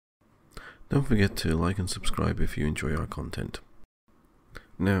Don't forget to like and subscribe if you enjoy our content.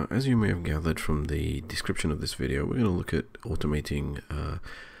 Now, as you may have gathered from the description of this video, we're going to look at automating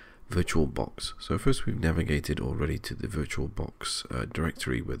Virtualbox. So first we've navigated already to the Virtualbox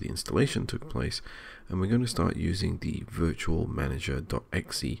directory where the installation took place, and we're going to start using the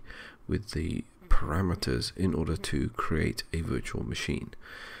virtualmanager.exe with the parameters in order to create a virtual machine.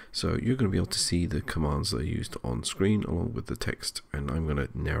 So you're going to be able to see the commands that are used on screen along with the text, and I'm going to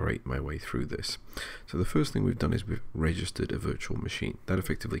narrate my way through this. So the first thing we've done is we've registered a virtual machine. That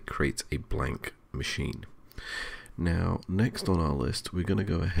effectively creates a blank machine. Now, next on our list, we're going to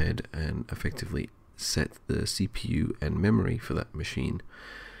go ahead and effectively set the CPU and memory for that machine.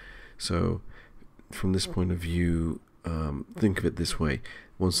 So from this point of view, think of it this way.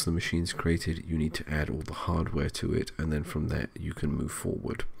 Once the machine's created, you need to add all the hardware to it, and then from there you can move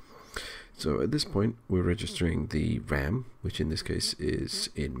forward. So at this point we're registering the RAM, which in this case is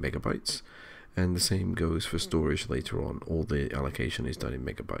in megabytes, and the same goes for storage later on. All the allocation is done in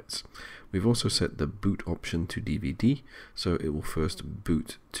megabytes. We've also set the boot option to DVD, so it will first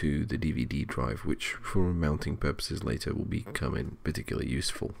boot to the DVD drive, which for mounting purposes later will become particularly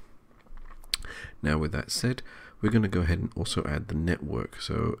useful. Now with that said, we're going to go ahead and also add the network.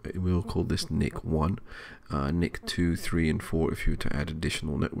 So we'll call this NIC 1, NIC 2, 3 and 4 if you were to add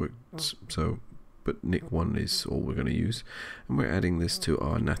additional networks. But NIC 1 is all we're going to use, and we're adding this to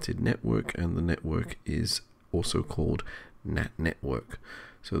our NATed network, and the network is also called NAT network.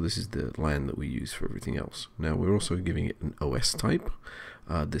 So this is the LAN that we use for everything else. Now we're also giving it an OS type.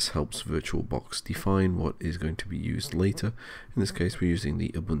 This helps Virtualbox define what is going to be used later. In this case we're using the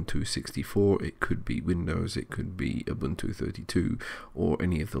Ubuntu 64, it could be Windows, it could be Ubuntu 32, or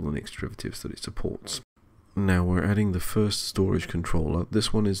any of the Linux derivatives that it supports. Now we're adding the first storage controller.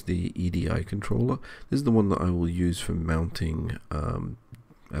 This one is the EDI controller. This is the one that I will use for mounting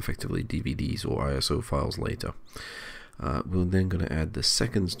effectively DVDs or ISO files later. We're then going to add the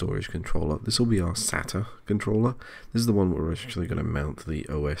second storage controller. This will be our SATA controller. This is the one we're actually going to mount the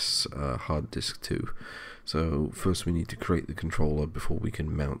OS hard disk to. So first we need to create the controller before we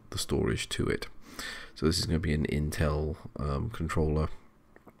can mount the storage to it. So this is going to be an Intel controller.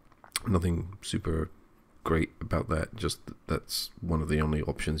 Nothing super great about that, just that's one of the only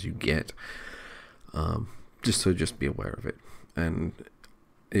options you get. Just be aware of it. And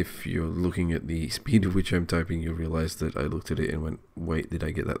if you're looking at the speed at which I'm typing, you'll realize that I looked at it and went, wait, did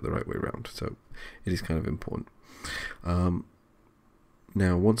I get that the right way around? So it is kind of important.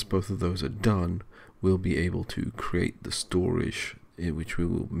 Now once both of those are done, we'll be able to create the storage which we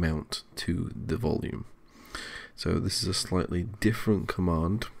will mount to the volume. So this is a slightly different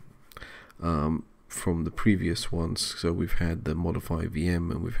command from the previous ones. So we've had the modify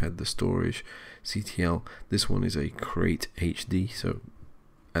VM and we've had the storage CTL. This one is a create HD, so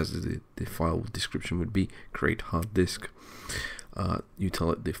as the file description would be, create hard disk. You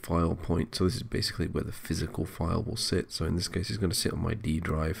tell it the file point, so this is basically where the physical file will sit. So in this case it's going to sit on my D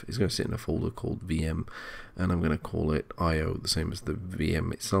drive, it's going to sit in a folder called VM, and I'm going to call it IO, the same as the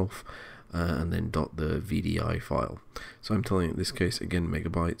VM itself, and then the VDI file. So I'm telling it in this case again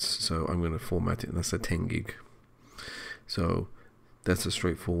megabytes, so I'm going to format it, and that's a 10 gig. So that's a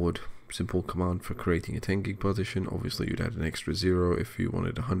straightforward simple command for creating a 10 gig partition. Obviously you'd add an extra 0 if you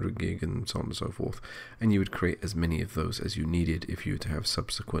wanted 100 gig and so on and so forth, and you would create as many of those as you needed if you were to have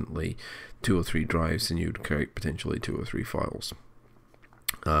subsequently 2 or 3 drives, and you'd create potentially 2 or 3 files.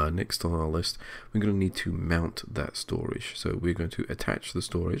 Next on our list, we're going to need to mount that storage. So we're going to attach the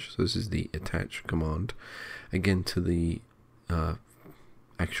storage. So this is the attach command, again to the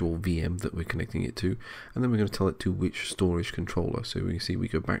actual VM that we're connecting it to, and then we're going to tell it to which storage controller. So we see we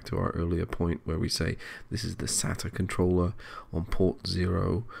go back to our earlier point where we say this is the SATA controller on port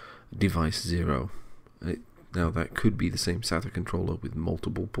 0, device 0. Now that could be the same SATA controller with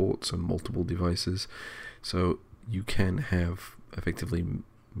multiple ports and multiple devices, so you can have effectively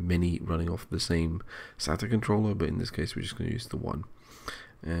many running off the same SATA controller, but in this case we're just going to use the one.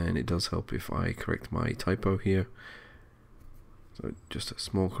 And it does help if I correct my typo here. So just a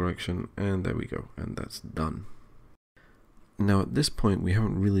small correction, and there we go, and that's done. Now at this point we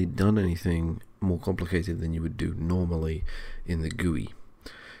haven't really done anything more complicated than you would do normally in the GUI.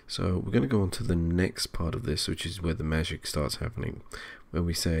 So we're going to go on to the next part of this, which is where the magic starts happening, where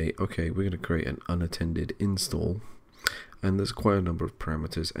we say, okay, we're going to create an unattended install, and there's quite a number of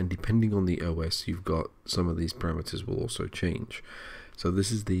parameters, and depending on the OS you've got, some of these parameters will also change. So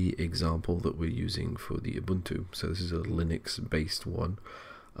this is the example that we're using for the Ubuntu. So this is a Linux based one.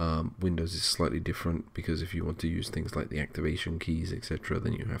 Windows is slightly different, because if you want to use things like the activation keys, etc.,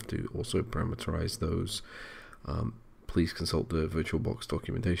 then you have to also parameterize those. please consult the VirtualBox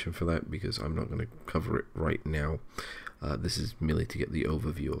documentation for that, because I'm not going to cover it right now. This is merely to get the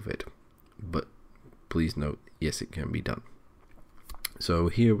overview of it, but please note, yes, it can be done. So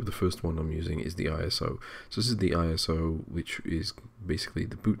here, the first one I'm using is the ISO. So this is the ISO, which is basically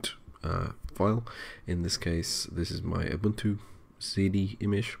the boot file. In this case, this is my Ubuntu CD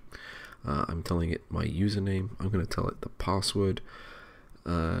image. I'm telling it my username. I'm going to tell it the password,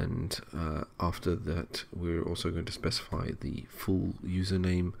 and after that we're also going to specify the full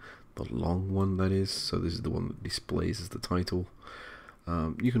username, the long one that is. So this is the one that displays as the title.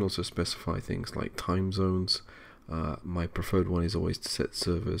 You can also specify things like time zones. My preferred one is always to set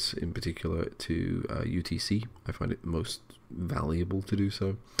servers, in particular to UTC. I find it most valuable to do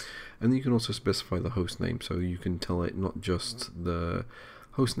so. And then you can also specify the host name, so you can tell it not just the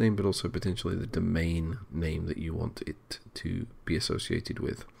host name, but also potentially the domain name that you want it to be associated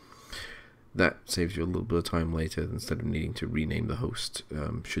with. That saves you a little bit of time later, instead of needing to rename the host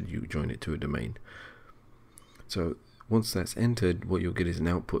should you join it to a domain. So once that's entered, what you'll get is an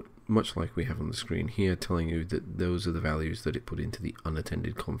output, much like we have on the screen here, telling you that those are the values that it put into the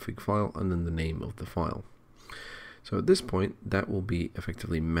unattended config file, and then the name of the file. So at this point, that will be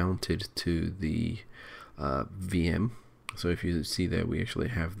effectively mounted to the VM. So if you see there, we actually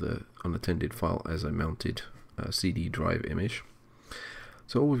have the unattended file as a mounted CD drive image.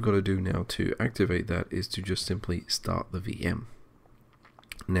 So all we've got to do now to activate that is to just simply start the VM.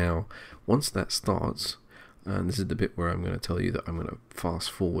 Now, once that starts, and this is the bit where I'm going to tell you that I'm going to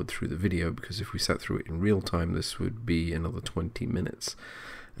fast forward through the video, because if we sat through it in real time, this would be another 20 minutes.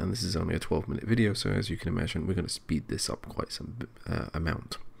 And this is only a 12-minute video, so as you can imagine, we're going to speed this up quite some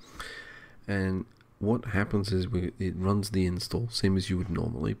amount. And what happens is it runs the install, same as you would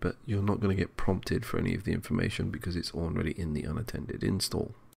normally, but you're not going to get prompted for any of the information because it's already in the unattended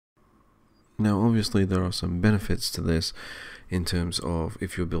install. Now, obviously, there are some benefits to this in terms of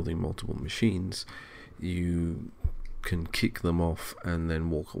if you're building multiple machines, you can kick them off and then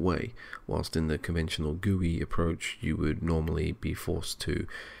walk away, whilst in the conventional GUI approach you would normally be forced to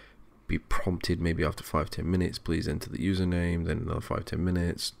be prompted maybe after 5-10 minutes, please enter the username, then another 5-10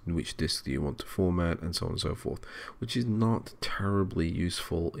 minutes, which disk do you want to format, and so on and so forth, which is not terribly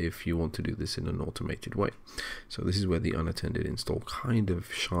useful if you want to do this in an automated way. So this is where the unattended install kind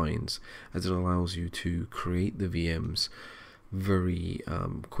of shines, as it allows you to create the VMs very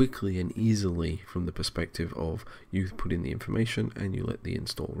quickly and easily from the perspective of you put in the information and you let the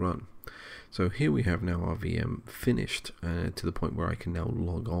install run. So here we have now our VM finished to the point where I can now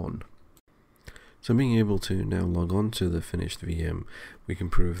log on. So being able to now log on to the finished VM, we can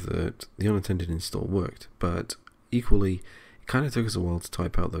prove that the unattended install worked, but equally it kind of took us a while to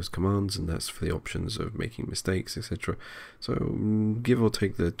type out those commands, and that's for the options of making mistakes, etc. So give or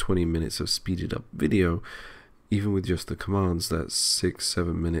take the 20 minutes of speeded up video, even with just the commands, that's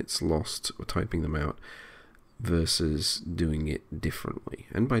 6-7 minutes lost typing them out versus doing it differently.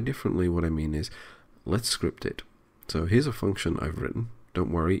 And by differently, what I mean is, let's script it. So here's a function I've written.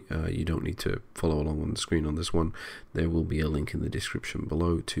 Don't worry, you don't need to follow along on the screen on this one. There will be a link in the description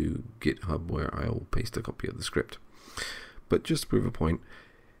below to GitHub where I'll paste a copy of the script. But just to prove a point,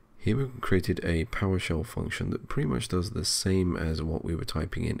 here we've created a Powershell function that pretty much does the same as what we were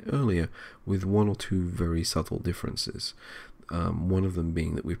typing in earlier, with one or two very subtle differences. One of them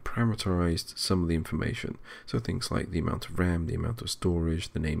being that we've parameterized some of the information. So things like the amount of RAM, the amount of storage,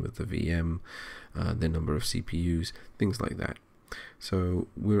 the name of the VM, the number of CPUs, things like that. So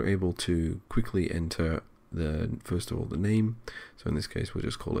we're able to quickly enter first of all the name. So in this case we'll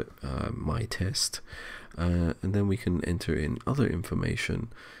just call it my test, and then we can enter in other information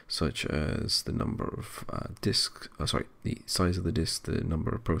such as the number of disks, the size of the disk, the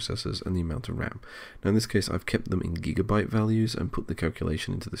number of processors, and the amount of RAM. Now in this case I've kept them in gigabyte values and put the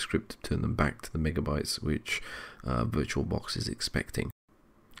calculation into the script to turn them back to the megabytes which VirtualBox is expecting.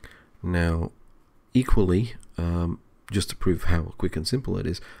 Now equally, just to prove how quick and simple it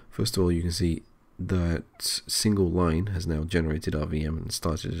is, first of all you can see that single line has now generated our VM and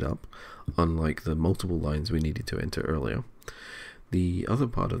started it up, unlike the multiple lines we needed to enter earlier. The other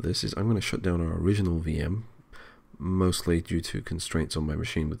part of this is I'm going to shut down our original VM, mostly due to constraints on my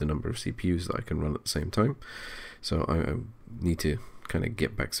machine with the number of CPUs that I can run at the same time. So I need to kind of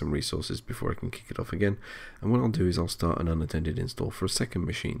get back some resources before I can kick it off again. And what I'll do is I'll start an unattended install for a second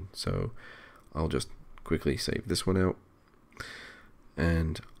machine. So I'll just quickly save this one out,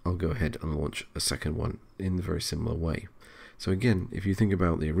 and I'll go ahead and launch a second one in a very similar way. So again, if you think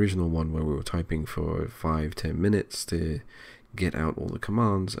about the original one where we were typing for 5-10 minutes to get out all the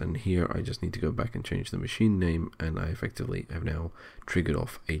commands, and here I just need to go back and change the machine name, and I effectively have now triggered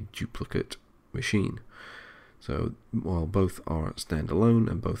off a duplicate machine. So while both are standalone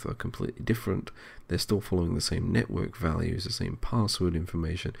and both are completely different, they're still following the same network values, the same password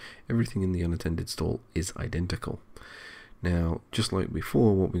information. Everything in the unattended install is identical. Now, just like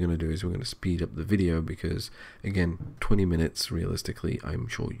before, what we're going to do is we're going to speed up the video because, again, 20 minutes, realistically, I'm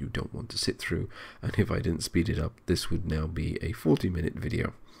sure you don't want to sit through. And if I didn't speed it up, this would now be a 40-minute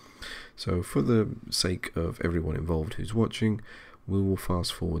video. So for the sake of everyone involved who's watching, we will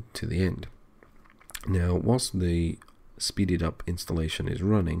fast forward to the end. Now, whilst the speeded up installation is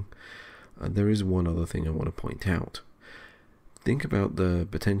running, there is one other thing I want to point out. Think about the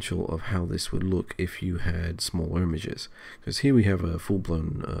potential of how this would look if you had smaller images. Because here we have a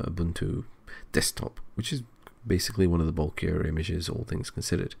full-blown Ubuntu desktop, which is basically one of the bulkier images, all things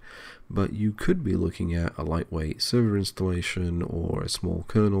considered. But you could be looking at a lightweight server installation or a small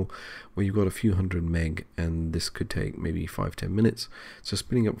kernel where you've got a few hundred meg, and this could take maybe 5-10 minutes. So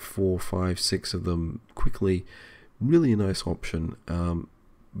spinning up 4, 5, 6 of them quickly, really a nice option,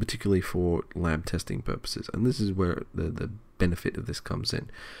 particularly for lab testing purposes. And this is where the benefit of this comes in.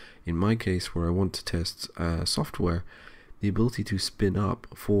 In my case, where I want to test software, the ability to spin up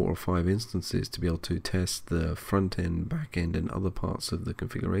 4 or 5 instances to be able to test the front end, back end, and other parts of the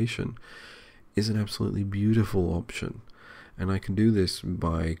configuration is an absolutely beautiful option. And I can do this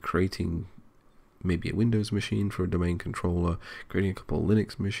by creating maybe a Windows machine for a domain controller, creating a couple of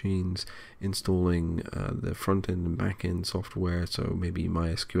Linux machines, installing the front end and back end software, so maybe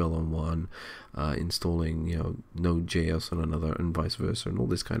MySQL on one, installing Node.js on another, and vice versa, and all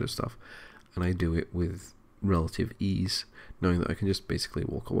this kind of stuff. And I do it with relative ease, knowing that I can just basically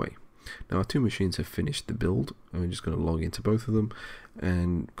walk away. Now our two machines have finished the build, and we're just going to log into both of them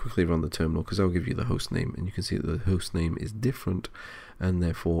and quickly run the terminal, because I'll give you the host name, and you can see that the host name is different, and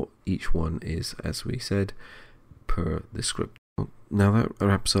therefore each one is, as we said, per the script. Now that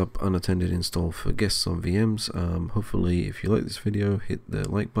wraps up Unattended Install for guests on VMs. Hopefully if you like this video, hit the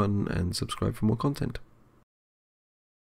like button and subscribe for more content.